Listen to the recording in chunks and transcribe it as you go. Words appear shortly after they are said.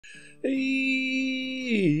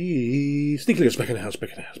Sneaky back in the house, back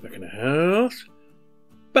in the house, back in the house.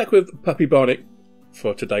 Back with Puppy Bionic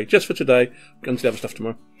for today, just for today. Going to the other stuff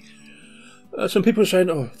tomorrow. Some people are saying,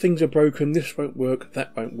 oh, things are broken, this won't work,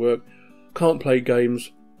 that won't work, can't play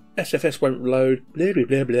games, SFS won't load, blah blah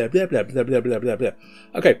blah blah blah blah blah blah blah blah blah.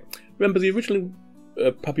 Okay, remember the original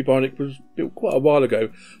Puppy Bionic was built quite a while ago,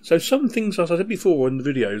 so some things, as I said before in the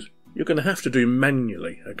videos, you're going to have to do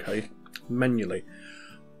manually, okay? Manually.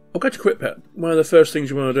 I'll go to QuickPet. One of the first things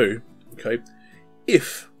you want to do, okay,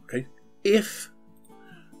 if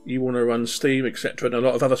you want to run Steam, etc., and a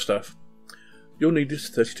lot of other stuff, you'll need this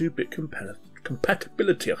 32-bit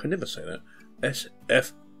compatibility. I can never say that.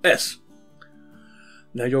 SFS.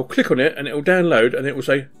 Now you'll click on it and it will download and it will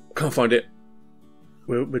say, can't find it.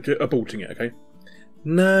 We're aborting it, okay?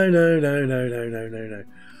 No.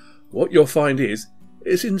 What you'll find is,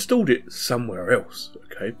 it's installed it somewhere else,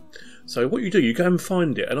 okay? So what you do, you go and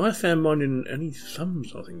find it. And I found mine in Any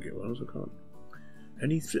Thumbs, I think it was. I can't.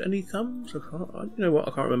 Any Thumbs? I can't. You know what?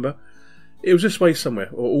 I can't remember. It was this way somewhere.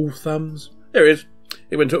 Or All Thumbs. There it is.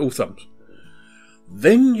 It went to All Thumbs.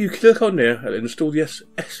 Then you click on there and install the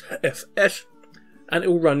SFS, and it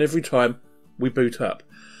will run every time we boot up.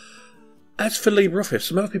 As for LibreOffice,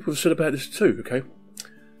 some other people have said about this too, okay?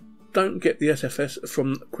 Don't get the SFS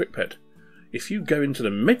from QuickPet. If you go into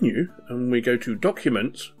the menu and we go to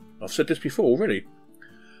Documents, I've said this before already,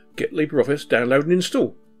 get LibreOffice, download and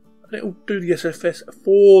install. And it will do the SFS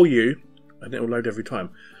for you, and it will load every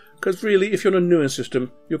time. Because really, if you're on a newer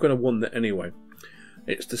system, you're going to want that anyway.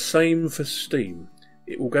 It's the same for Steam.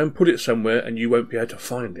 It will go and put it somewhere and you won't be able to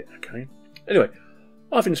find it, okay? Anyway,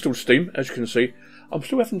 I've installed Steam, as you can see. I'm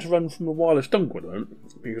still having to run from a wireless dongle at the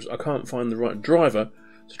moment because I can't find the right driver.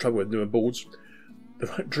 It's trouble with newer boards. The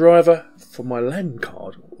right driver for my LAN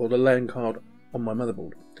card, or the LAN card on my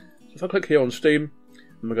motherboard. So if I click here on Steam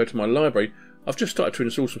and I go to my library, I've just started to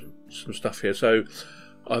install some stuff here. So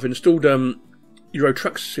I've installed Euro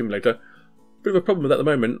Truck Simulator. Bit of a problem with that at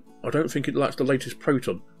the moment. I don't think it likes the latest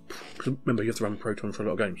Proton. Because remember, you have to run Proton for a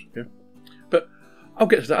lot of games. Yeah, but I'll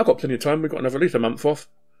get to that. I've got plenty of time. We've got at least a month off.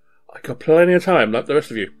 I've got plenty of time, like the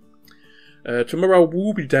rest of you. Tomorrow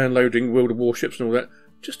we'll be downloading World of Warships and all that,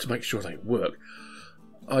 just to make sure they work.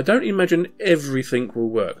 I don't imagine everything will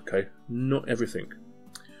work, okay? Not everything.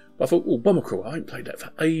 But I thought, oh, Bomber Crawl, I haven't played that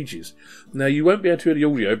for ages. Now, you won't be able to hear the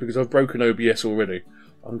audio because I've broken OBS already.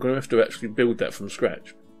 I'm going to have to actually build that from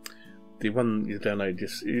scratch. The one you download,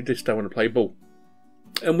 you just don't want to play ball.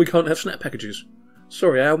 And we can't have snap packages.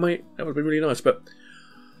 Sorry, Al, mate. That would be really nice, but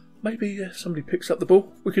maybe somebody picks up the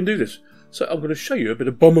ball. We can do this. So I'm going to show you a bit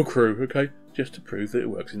of Bomber Crew, okay? Just to prove that it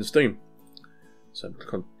works in Steam. So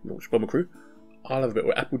click on Launch Bomber Crew. I'll have a bit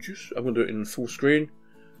of apple juice. I'm going to do it in full screen.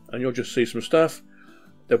 And you'll just see some stuff.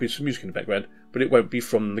 There'll be some music in the background, but it won't be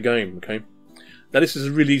from the game, okay? Now this is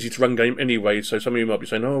a really easy to run game anyway, so some of you might be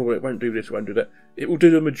saying, oh, it won't do this, it won't do that. It will do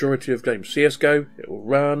the majority of games. CSGO, it will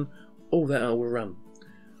run, all that will run.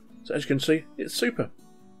 So as you can see, it's super.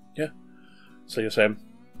 Yeah? So you're saying,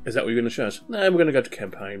 is that what you're going to show us? No, we're going to go to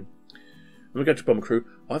campaign. We're going to Bomber Crew.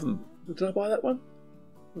 Did I buy that one?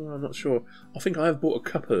 Oh, I'm not sure. I think I have bought a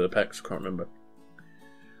couple of the packs, I can't remember.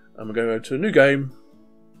 And we're going to go to a new game.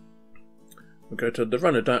 We'll go to the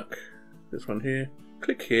Runner Duck, this one here.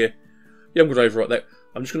 Click here. Yeah, I'm going to overwrite that.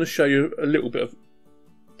 I'm just going to show you a little bit of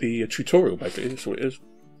the tutorial, basically. That's all it is.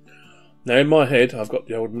 Now, in my head, I've got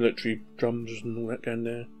the old military drums and all that going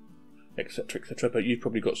there, etc., etc. But you've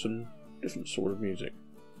probably got some different sort of music.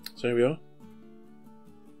 So here we are.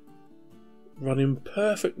 Running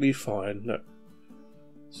perfectly fine. Look.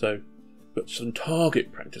 So, got some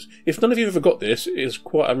target practice. If none of you have ever got this, it's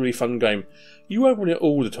quite a really fun game. You won't run it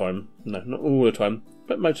all the time. No, not all the time.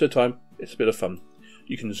 But most of the time, it's a bit of fun.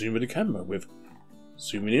 You can zoom with the camera with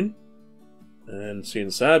zooming in and seeing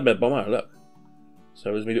sad bed bomber. Look.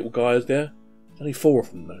 So there's me little guys there. There's only 4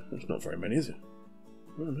 of them though. That's not very many, is it?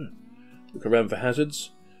 I don't know. Look around for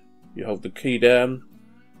hazards. You hold the key down,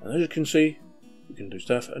 and as you can see, you can do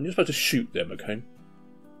stuff, and you're supposed to shoot them, okay?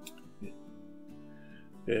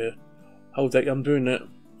 Yeah. Hold that, I'm doing that.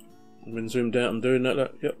 And then zoomed out, I'm doing that,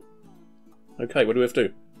 look. Yep. Okay, what do we have to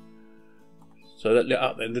do? So that lit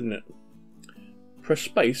up then, didn't it? Press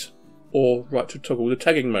space, or right to toggle the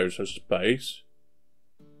tagging mode, so space.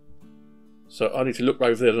 So I need to look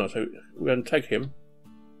over there, don't I? So we're going to tag him.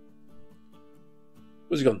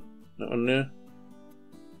 Where's he gone? That one there.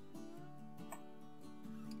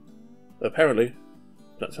 Apparently,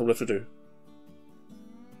 that's all we have to do.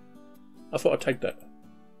 I thought I'd tag that.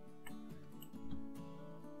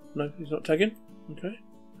 No, he's not tagging. Okay.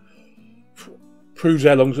 Proves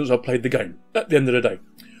how long since I've played the game. At the end of the day.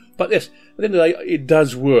 But yes, at the end of the day, it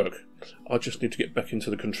does work. I just need to get back into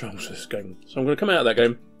the controls of this game. So I'm going to come out of that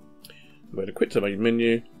game. I'm going to quit the main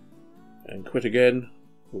menu and quit again.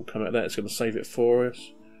 We'll come out of that. It's going to save it for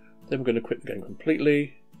us. Then we're going to quit the game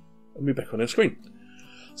completely and be back on our screen.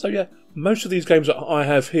 So yeah, most of these games that I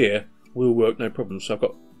have here will work no problem. So I've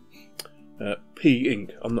got P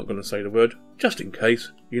Inc. I'm not going to say the word, just in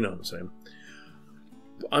case. You know what I'm saying.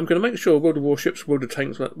 But I'm going to make sure World of Warships, World of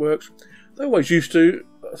Tanks, that works. They always used to.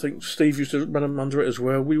 I think Steve used to run them under it as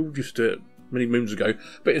well. We all used to do it many moons ago.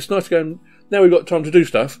 But it's nice to go and, now we've got time to do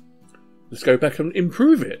stuff, let's go back and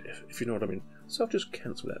improve it, if you know what I mean. So I'll just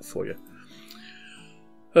cancel that for you.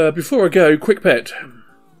 Before I go, quick pet.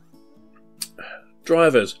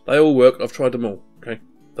 Drivers, they all work. I've tried them all. Okay,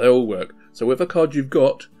 they all work. So whatever card you've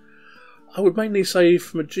got, I would mainly say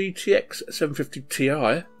from a GTX 750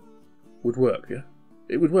 Ti would work. Yeah,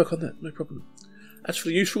 it would work on that, no problem. As for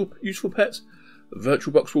the useful pets,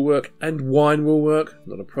 VirtualBox will work and Wine will work,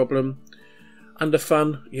 not a problem. Under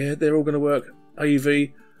Fun, yeah, they're all going to work. AV,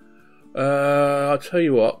 I'll tell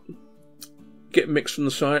you what, get Mix from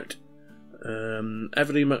the site.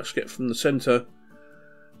 Avidly must get from the centre.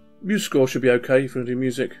 MuseScore should be okay if you want to do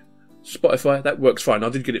music. Spotify, that works fine. I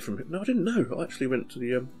did get it from... No, I didn't know. I actually went to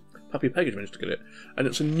the Puppy Package, managed to get it. And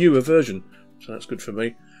it's a newer version, so that's good for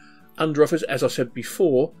me. Under Office, as I said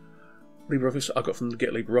before, LibreOffice, I got from the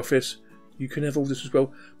Get LibreOffice. You can have all this as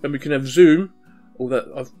well. Then we can have Zoom. All that,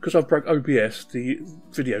 because I've broke OBS, the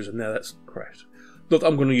videos are now that's crashed. Not that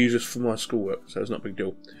I'm going to use this for my schoolwork, so it's not a big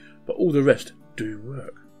deal. But all the rest do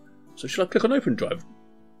work. So shall I click on Open Drive?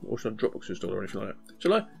 Or should I Dropbox install or anything like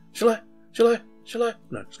that? Shall I?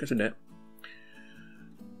 No, let's go to net.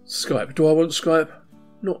 Skype. Do I want Skype?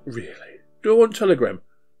 Not really. Do I want Telegram?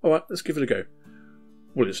 Alright, let's give it a go.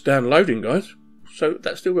 Well, it's downloading, guys. So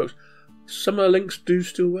that still works. Some of the links do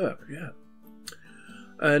still work, yeah.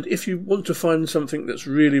 And if you want to find something that's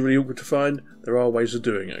really, really awkward to find, there are ways of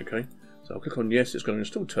doing it, okay? So I'll click on yes, it's going to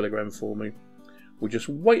install Telegram for me. We'll just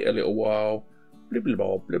wait a little while. Blib blib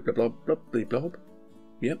blob, blib blib blob, blib blib blob.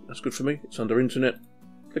 Yep, that's good for me. It's under Internet.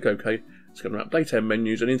 Click OK. It's going to update our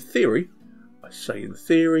menus, and in theory, I say in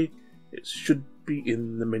theory, it should be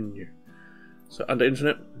in the menu. So under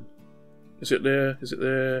Internet, is it there? Is it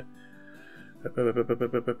there?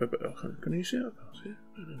 Can you see it? I can't see it.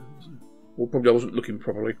 Well, probably I wasn't looking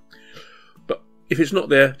properly. But if it's not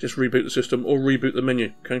there, just reboot the system or reboot the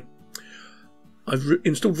menu. Okay. I've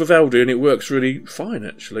installed Vivaldi and it works really fine,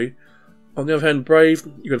 actually. On the other hand, Brave,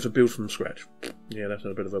 you're going to have to build from scratch. Yeah, that's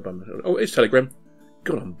a bit of a bummer. Oh, it's Telegram.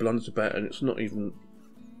 God, I'm blunt about it, and it's not even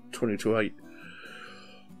 20 to 8.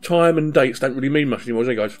 Time and dates don't really mean much anymore, do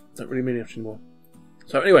they, guys? Don't really mean much anymore.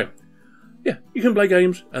 So anyway, yeah, you can play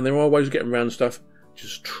games, and there are ways of getting around stuff.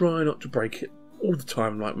 Just try not to break it all the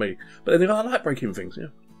time like me. But then I like breaking things, yeah.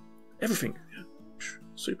 Everything. Yeah.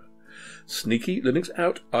 Super. Sneaky Linux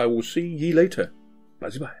out. I will see ye later.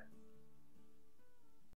 Bye-bye.